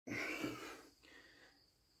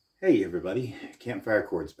Hey everybody, Campfire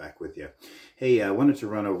Chords back with you. Hey, I wanted to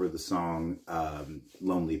run over the song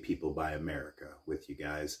Lonely People by America with you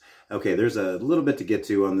guys. Okay, there's a little bit to get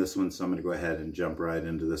to on this one, so I'm going to go ahead and jump right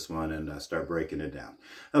into this one and start breaking it down.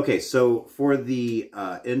 Okay, so for the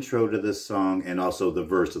intro to this song and also the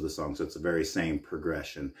verse of the song, so it's the very same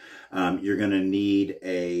progression, you're going to need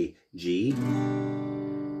a G,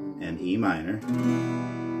 an E minor,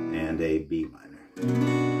 and a B minor.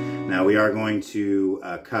 Now we are going to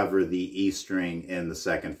cover the E string in the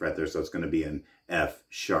second fret there, so it's going to be an F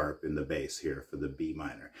sharp in the bass here for the B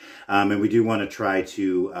minor. And we do want to try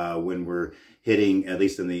to, when we're hitting, at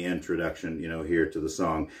least in the introduction, here to the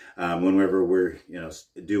song, whenever we're,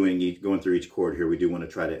 going through each chord here, we do want to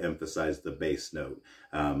try to emphasize the bass note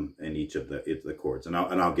in each of the chords. And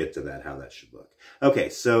I'll get to that, how that should look. Okay,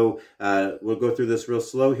 so we'll go through this real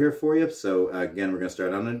slow here for you. So again, we're going to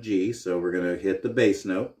start on a G. So we're going to hit the bass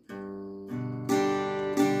note.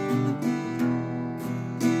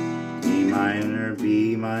 E minor,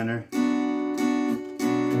 B minor.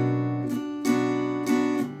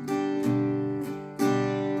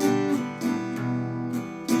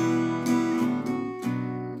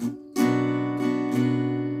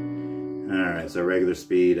 So regular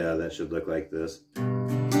speed, that should look like this. All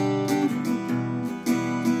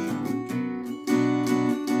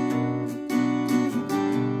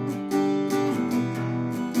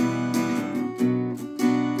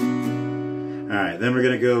right, then we're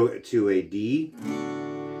going to go to a D,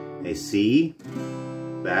 a C,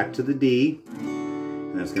 back to the D,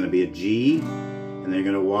 and it's going to be a G, and then you're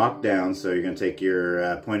going to walk down. So you're going to take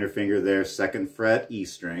your pointer finger there, second fret, E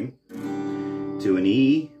string, to an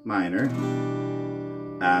E minor.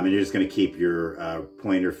 And you're just going to keep your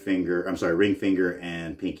ring finger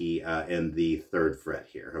and pinky in the third fret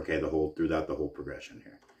here. Okay, throughout the whole progression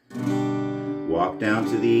here. Walk down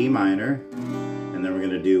to the E minor, and then we're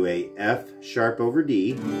going to do a F sharp over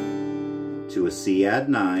D, to a C add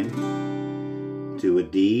 9, to a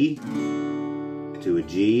D, to a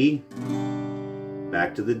G,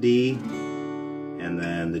 back to the D, and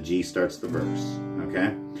then the G starts the verse.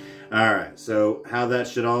 Okay. All right, so how that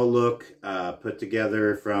should all look put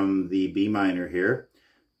together from the B minor here.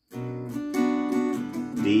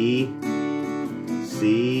 D,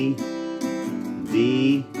 C,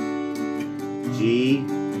 D, G,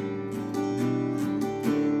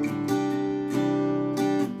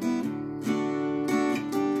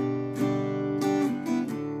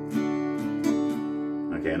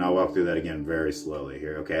 okay, and I'll walk through that again very slowly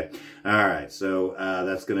here, okay? All right, so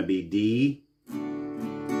that's going to be D,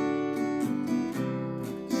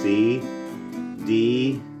 C,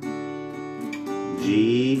 D,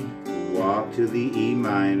 G, walk to the E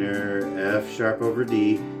minor, F sharp over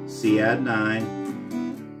D, C add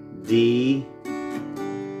 9, D,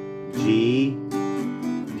 G,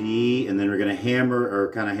 D, and then we're going to hammer,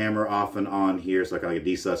 or kind of hammer off and on here, so like a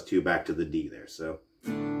D sus2 back to the D there, so.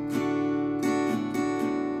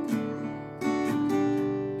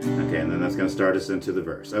 Okay, and then that's going to start us into the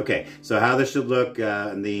verse. Okay, so how this should look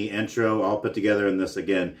in the intro, all put together, and this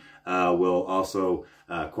again will also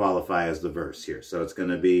qualify as the verse here. So it's going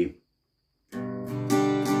to be...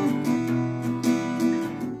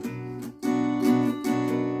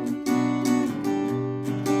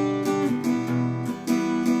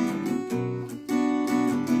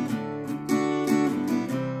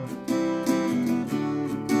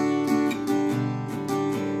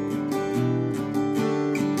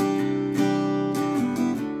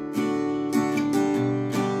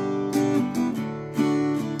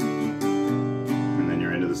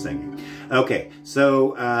 singing. Okay,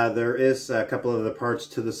 so there is a couple of the parts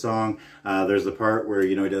to the song. There's the part where,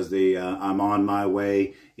 he does the I'm on my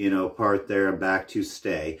way, part there, back to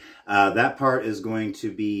stay. That part is going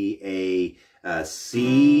to be a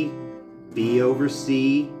C, B over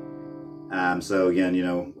C. So again,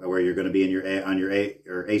 where you're going to be in on your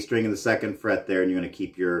A string in the second fret there, and you're going to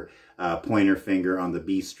keep your pointer finger on the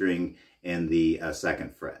B string in the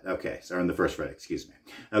second fret. Okay, so in the first fret, excuse me.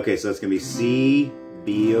 Okay, so it's going to be C,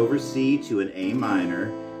 B over C to an A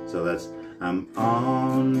minor. So that's I'm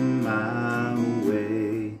on my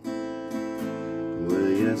way. Well,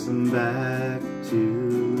 yes, I'm back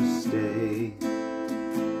to stay.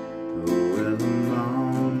 Oh, well, I'm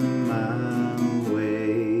on my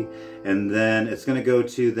way. And then it's going to go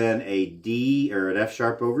to then a D, or an F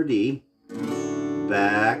sharp over D,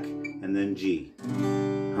 back, and then G,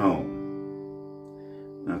 home.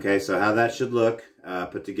 Okay, so how that should look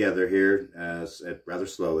put together here, rather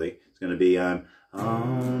slowly. It's going to be I'm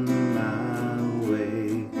on my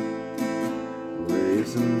way,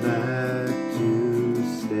 ways I'm back to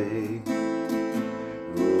stay.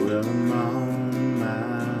 Oh, well, I'm on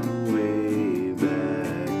my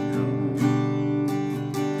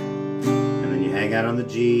that on the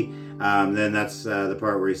G. Then that's the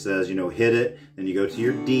part where he says, you know, hit it. Then you go to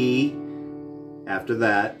your D after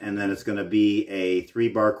that, and then it's going to be a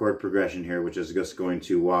 3-bar chord progression here, which is just going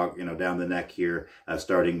to walk, you know, down the neck here,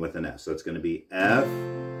 starting with an F. So it's going to be F,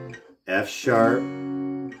 F sharp,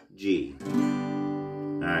 G.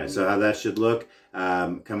 All right, so how that should look,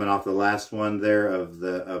 coming off the last one there of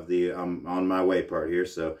the on my way part here.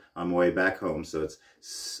 So on my way back home. So it's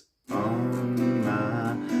on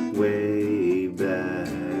my way back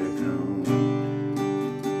home.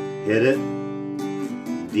 Hit it,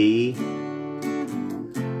 D,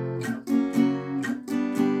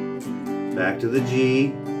 back to the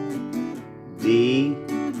G, D.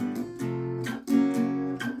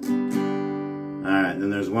 Alright, then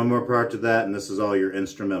there's one more part to that, and this is all your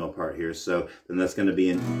instrumental part here. So then that's going to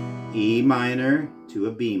be an E minor to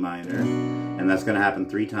a B minor, and that's going to happen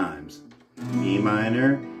 3 times. E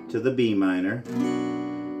minor to the B minor,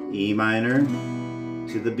 E minor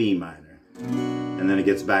to the B minor. And then it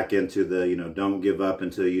gets back into the, you know, don't give up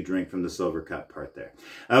until you drink from the silver cup part there.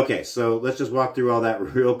 Okay, so let's just walk through all that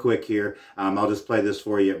real quick here. I'll just play this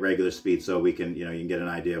for you at regular speed so we can, you know, you can get an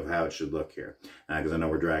idea of how it should look here. Because I know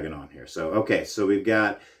we're dragging on here. So, okay, so we've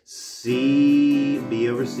got C, B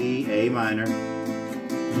over C, A minor.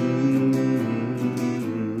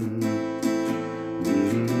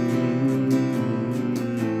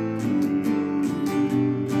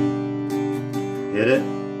 Hit it.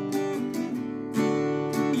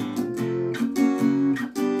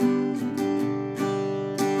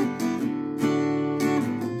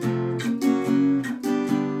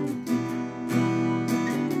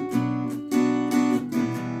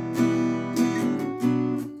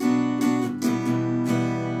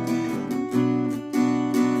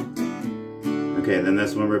 Okay, then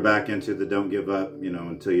this one we're back into the don't give up, you know,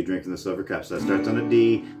 until you drink from the silver cup. So that starts on a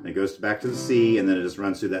D, then it goes back to the C, and then it just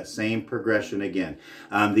runs through that same progression again.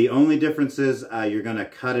 The only difference is you're going to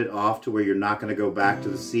cut it off to where you're not going to go back to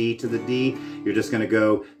the C to the D. You're just going to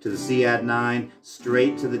go to the C add 9,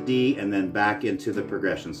 straight to the D, and then back into the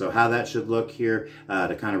progression. So how that should look here,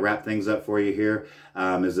 to kind of wrap things up for you here,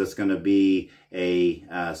 is this going to be a,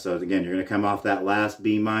 so again, you're going to come off that last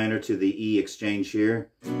B minor to the E exchange here.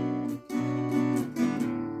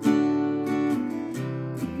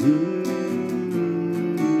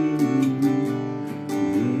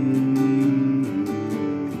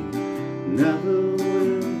 Never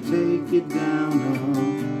will take you down,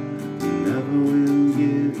 never will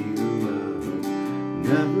give you up,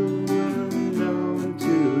 never will know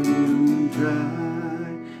until you try.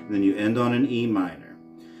 And then you end on an E minor.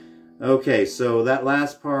 Okay, so that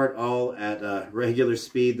last part all at regular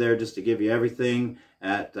speed there, just to give you everything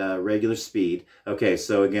at regular speed. Okay,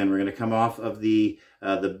 so again, we're going to come off of the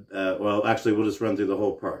well, actually, we'll just run through the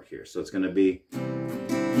whole part here. So it's going to be...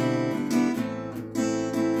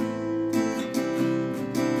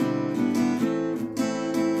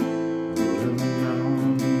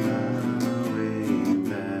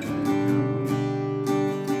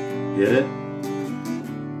 Hit it.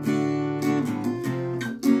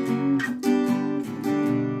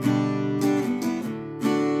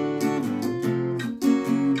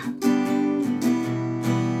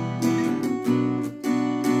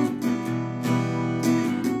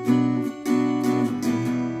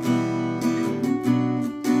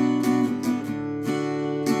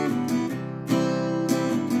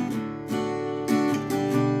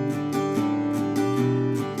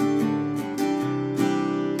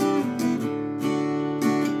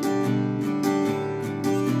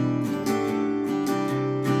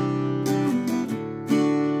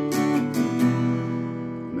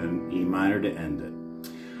 To end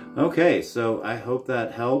it. Okay, so I hope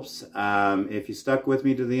that helps. If you stuck with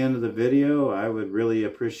me to the end of the video, I would really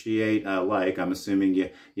appreciate a like. I'm assuming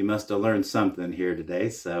you must have learned something here today.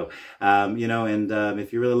 So, you know, and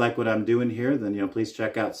if you really like what I'm doing here, then, you know, please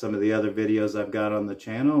check out some of the other videos I've got on the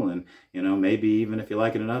channel. And, you know, maybe even if you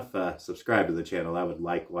like it enough, subscribe to the channel. I would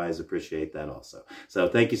likewise appreciate that also. So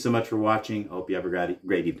thank you so much for watching. I hope you have a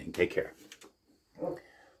great evening. Take care. Okay.